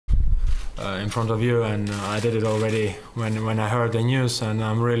in front of you, and I did it already when I heard the news, and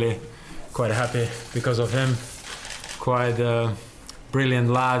I'm really quite happy because of him. Quite a brilliant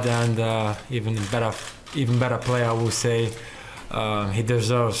lad, and even better player, I would say. He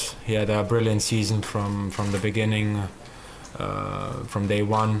deserves. He had a brilliant season from the beginning, from day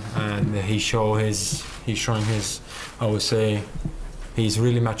one, and he's showing his. I would say he's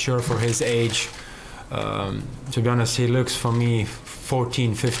really mature for his age. To be honest, he looks for me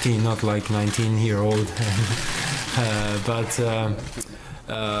 14, 15, not like 19-year-old. But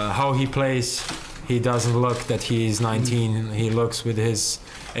how he plays, he doesn't look that he is 19. He looks with his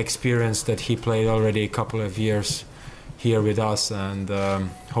experience that he played already a couple of years here with us, and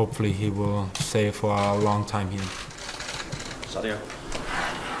hopefully he will stay for a long time here. Sadio?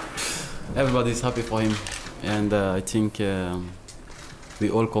 Everybody's happy for him, and I think we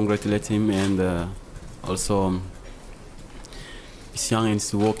all congratulate him, and also he's young and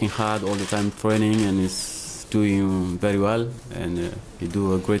he's working hard all the time, training, and he's doing very well, and he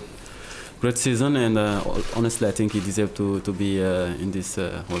do a great season, and honestly I think he deserves to be in this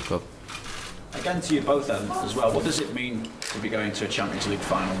World Cup. Again to you both then as well, what does it mean to be going to a Champions League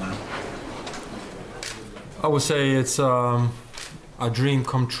final now? I would say it's a dream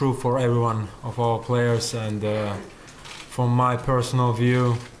come true for everyone of our players, and from my personal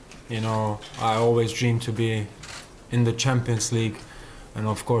view, you know, I always dreamed to be in the Champions League, and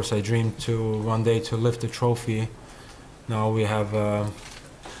of course I dreamed to one day to lift the trophy. Now we have,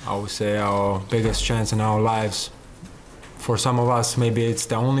 I would say, our biggest chance in our lives. For some of us, maybe it's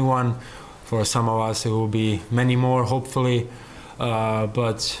the only one. For some of us, it will be many more, hopefully.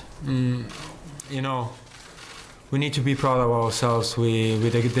 But you know, we need to be proud of ourselves. We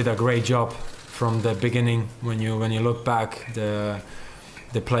did a great job from the beginning. When you look back, the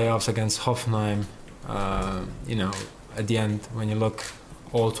playoffs against Hoffenheim, you know, at the end, when you look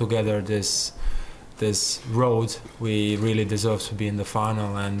all together, this road, we really deserve to be in the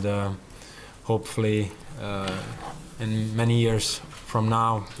final, and hopefully in many years from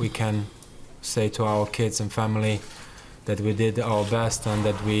now we can say to our kids and family that we did our best and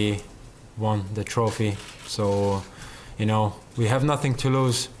that we won the trophy. So, you know, we have nothing to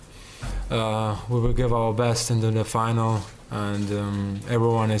lose. We will give our best into the final, and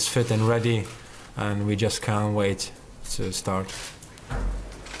everyone is fit and ready, and we just can't wait to start.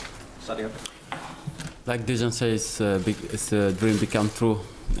 Sadio? Like Dejan says, it's a dream become true,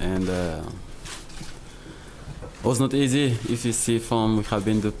 and it was not easy. If you see from, we have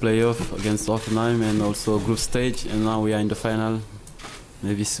been the playoff against Hoffenheim and also group stage, and now we are in the final.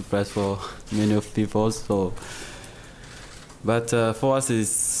 Maybe surprise for many of people. So, but for us it's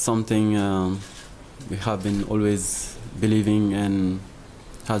something we have been always believing, and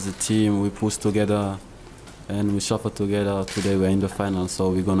as a team we push together and we suffer together. Today we're in the final, so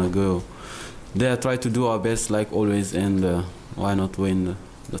we're gonna go there, try to do our best like always, and why not win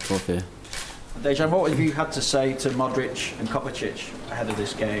the trophy. Dejan, what have you had to say to Modric and Kovacic ahead of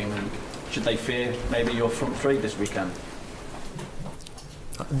this game, and should they fear maybe your front three this weekend?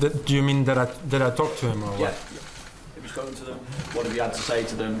 Do you mean that I talked to him or what? Yeah. Have you spoken to them? What have you had to say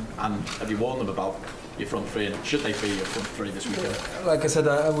to them, and have you warned them about your front three, and should they fear your front three this weekend? Like I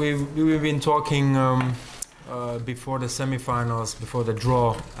said, we've been talking before the semi-finals, before the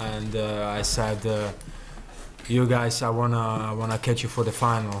draw, and I said, you guys, I wanna catch you for the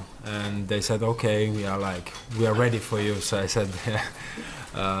final, and they said, okay, we are ready for you. So I said,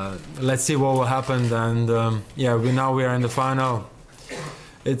 let's see what will happen, and yeah, we are in the final.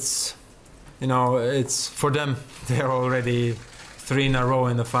 It's, you know, it's for them. They're already 3 in a row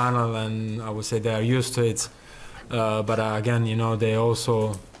in the final, and I would say they are used to it. But again, you know, they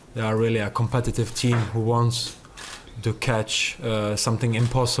are really a competitive team who wants to catch something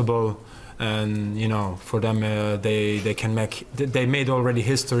impossible. And you know, for them, they made already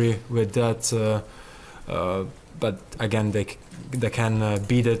history with that. But again, they can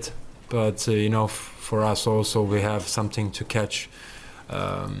beat it. But you know, for us also, we have something to catch.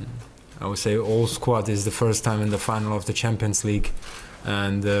 I would say all squad is the first time in the final of the Champions League,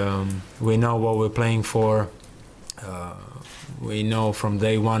 and we know what we're playing for. We know from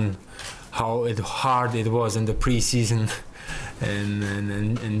day one how hard it was in the pre-season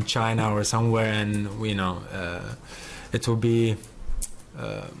in China or somewhere, and we know it will be,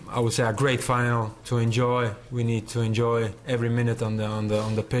 I would say, a great final to enjoy. We need to enjoy every minute on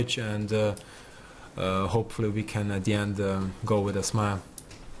the pitch, and hopefully we can at the end go with a smile.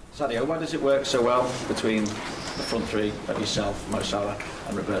 Sadio, why does it work so well between the front three of yourself, Mo Salah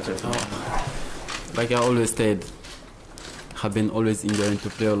and Roberto? Like I always said, have been always enjoying to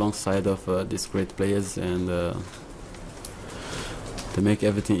play alongside of these great players, and they make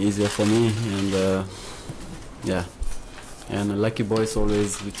everything easier for me, and yeah. And lucky boys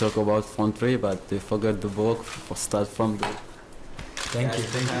always we talk about front three, but they forget the work for start from the. Thank you.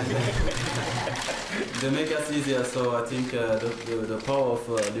 They make us easier, so I think the power of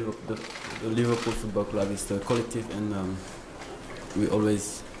Liverpool, the Liverpool Football Club is the collective, and we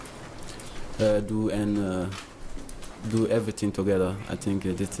always do everything together. I think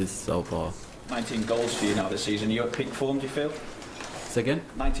this is our power. 19 goals for you now this season. Are you at peak form, do you feel? Second?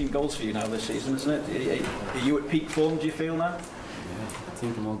 19 goals for you now this season, isn't it? Are you at peak form, do you feel now? Yeah, I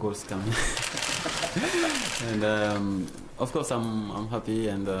think more goals coming. And of course I'm happy,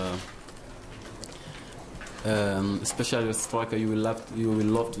 and especially as a striker, you will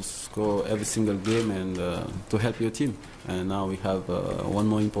love to score every single game and to help your team. And now we have one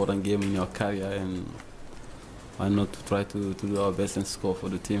more important game in your career, and why not to try to do our best and score for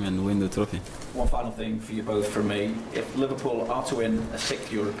the team and win the trophy. One final thing for you both from me. If Liverpool are to win a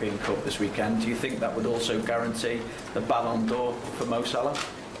 6th European Cup this weekend, do you think that would also guarantee the Ballon d'Or for Mo Salah?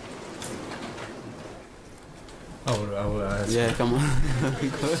 I will ask. Yeah, come on.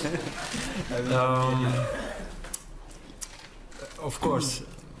 Of course,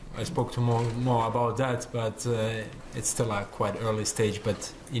 I spoke to more about that, but it's still a quite early stage.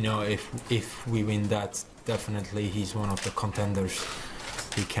 But you know, if we win that, definitely he's one of the contenders.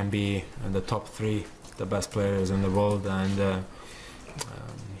 He can be in the top 3, the best players in the world, and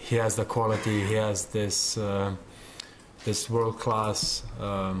he has the quality. He has this world-class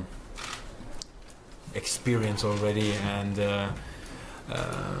experience already, and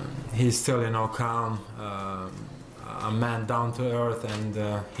he's still, you know, calm, a man down to earth, and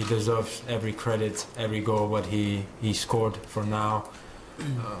he deserves every credit, every goal what he scored for now.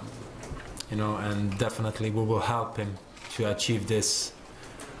 You know, and definitely we will help him to achieve this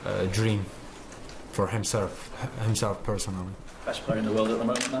dream for himself personally. Best player in the world at the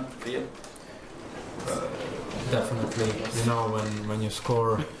moment, then, for you? Definitely. You know, when you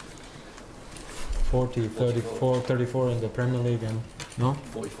score 40, 34 in the Premier League, and no?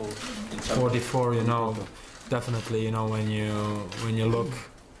 44. 44, you know, definitely, you know, when you look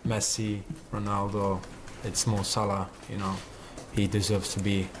Messi, Ronaldo, it's Mo Salah, you know, he deserves to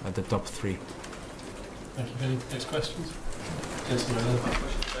be at the top 3. Thank you. Any next questions? Yes,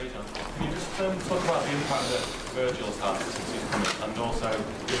 Can you just talk about the impact that Virgil's had since he's come in, and also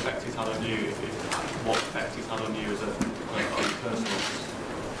the effect he's had on you, what effect he's had on you as a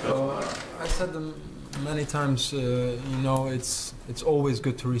personal? I said them many times, you know, it's always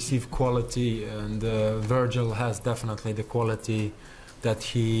good to receive quality, and Virgil has definitely the quality that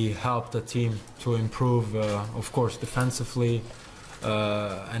he helped the team to improve, of course, defensively,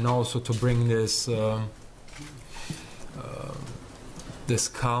 and also to bring this this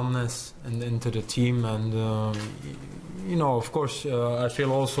calmness into the team. And you know, of course, I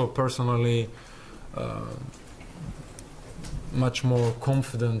feel also personally much more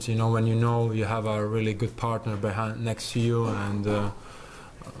confident, you know, when you know you have a really good partner next to you, and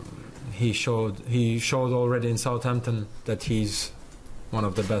he showed already in Southampton that he's one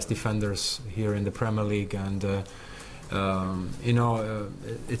of the best defenders here in the Premier League, and you know,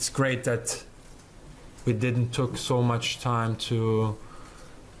 it's great that we didn't took so much time to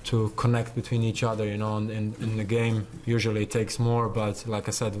connect between each other, you know. In the game usually it takes more, but like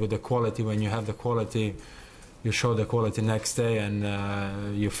I said, with the quality, when you have the quality, you show the quality next day, and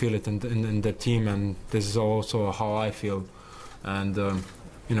you feel it in the team, and this is also how I feel. And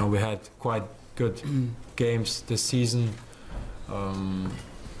you know, we had quite good games this season.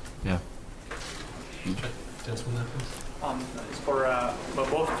 Yeah. Gentleman there, please. It's for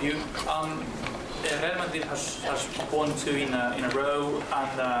both of you. Real Madrid has won 2 in a row,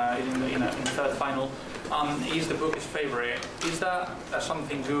 and in the third final. Is the book his favourite? Is that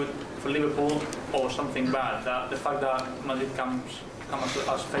something good for Liverpool, or something bad? That the fact that Madrid comes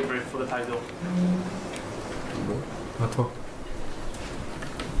as favourite for the title. What?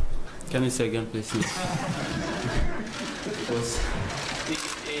 Can you say again, please?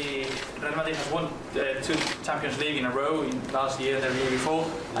 Real Madrid has won 2 Champions League in a row, in last year, the year before,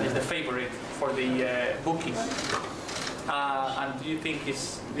 and is the favourite for the bookies. And do you think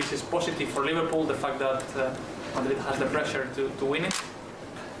this is positive for Liverpool, the fact that Madrid has the pressure to win it?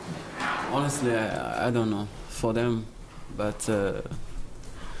 Honestly, I don't know for them, but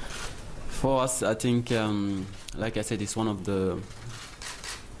for us, I think, like I said, it's one of the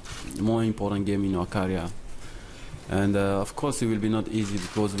more important games in our career. And of course, it will be not easy,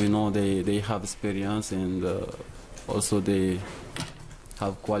 because we know they have experience, and also they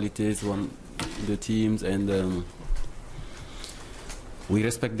have qualities on the teams, and we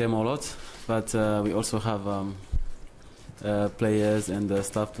respect them a lot. But we also have players and the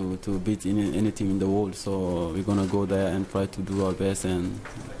staff to beat any team in the world. So we're gonna go there and try to do our best and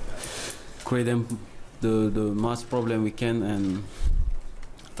create them the most problem we can and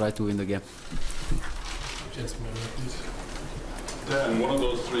try to win the game. Gentlemen, please. Dan, one of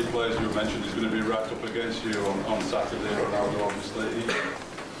those three players you mentioned is going to be right up against you on Saturday, Ronaldo, obviously.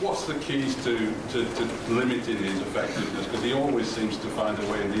 What's the keys to limiting his effectiveness? Because he always seems to find a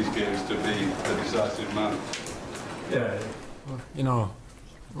way in these games to be the decisive man. Yeah, you know,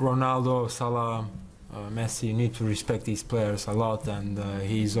 Ronaldo, Salah, Messi, you need to respect these players a lot, and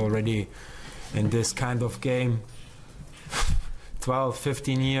he's already in this kind of game 12,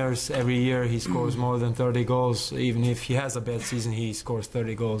 15 years. Every year he scores more than 30 goals. Even if he has a bad season, he scores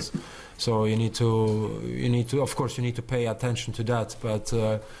 30 goals. So you need to, of course, you need to pay attention to that. But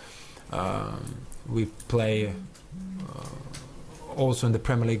we play also in the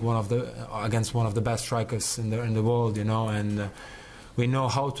Premier League against one of the best strikers in the world, you know, and we know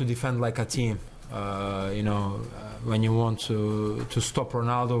how to defend like a team. You know, when you want to stop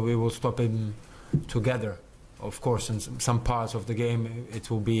Ronaldo, we will stop him together. Of course, in some parts of the game,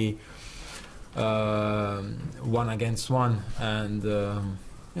 it will be 1 against 1, and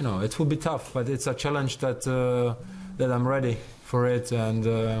you know, it will be tough. But it's a challenge that I'm ready for it, and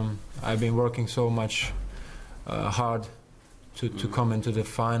I've been working so much hard to come into the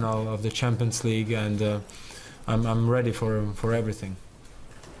final of the Champions League, and I'm ready for everything.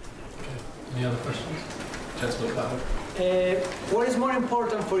 Okay. Any other questions? Gentlemen, Clara. What is more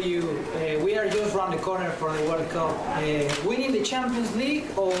important for you? We are just around the corner from the World Cup. Winning the Champions League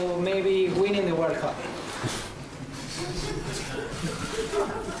or maybe winning the World Cup?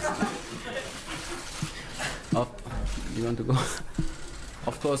 You want to go?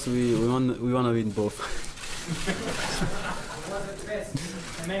 Of course, we want to win both. What's the best?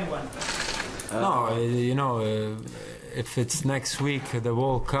 The main one. No, you know, if it's next week the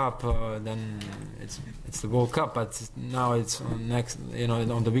World Cup, then it's the World Cup. But now it's on next, you know,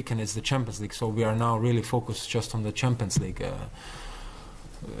 on the weekend it's the Champions League. So we are now really focused just on the Champions League.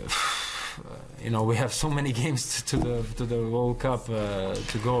 You know, we have so many games to the World Cup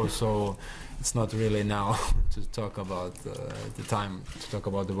to go. So it's not really now to talk about the time to talk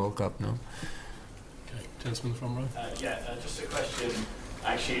about the World Cup. No. Okay, gentleman from row. Just a question,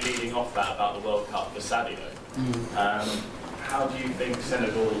 actually leading off that about the World Cup for Sadio. How do you think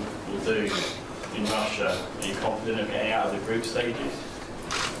Senegal will do in Russia? Are you confident of getting out of the group stages?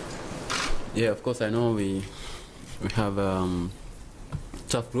 Yeah, of course I know we have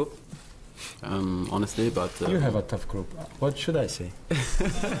tough group. Honestly, but You have a tough group. What should I say?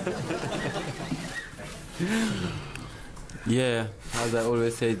 yeah, as I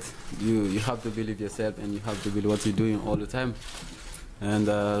always said, you have to believe yourself and you have to believe what you're doing all the time, and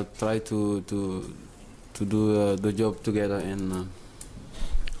try to do the job together, and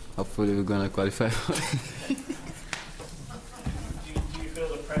hopefully we're gonna qualify. Do you feel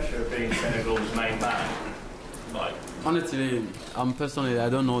the pressure of being Senegal's main man? Like, Honestly, personally, I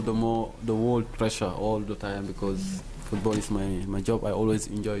don't know the world pressure all the time, because football is my job. I always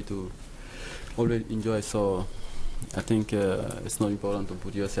enjoy. So I think it's not important to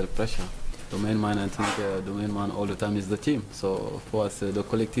put yourself pressure. The main man, I think the main man all the time is the team. So for us, the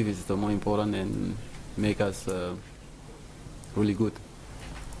collective is the more important and make us really good.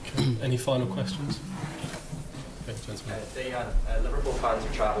 Okay. Any final questions? Okay, gentlemen. Liverpool fans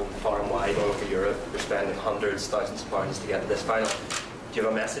are travelling far and wide all over Europe. They're spending hundreds, thousands of pounds to get to this final. Do you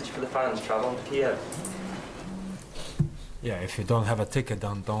have a message for the fans travelling to Kiev? Yeah, if you don't have a ticket,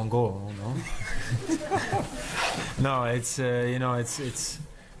 don't go. No. No, it's you know,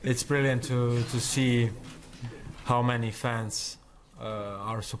 it's brilliant to see how many fans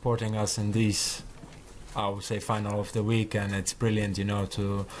are supporting us in these, I would say, final of the week, and it's brilliant, you know,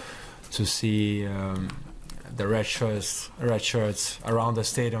 to see the red shirts around the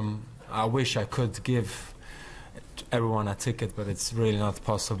stadium. I wish I could give everyone a ticket, but it's really not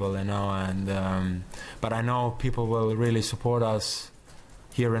possible, you know. And but I know people will really support us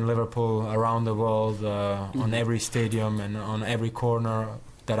here in Liverpool, around the world, on every stadium and on every corner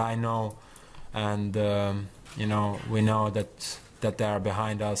that I know. And you know, we know that they are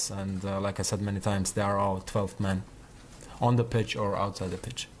behind us, and like I said many times, they are all 12 men on the pitch or outside the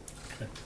pitch. Okay.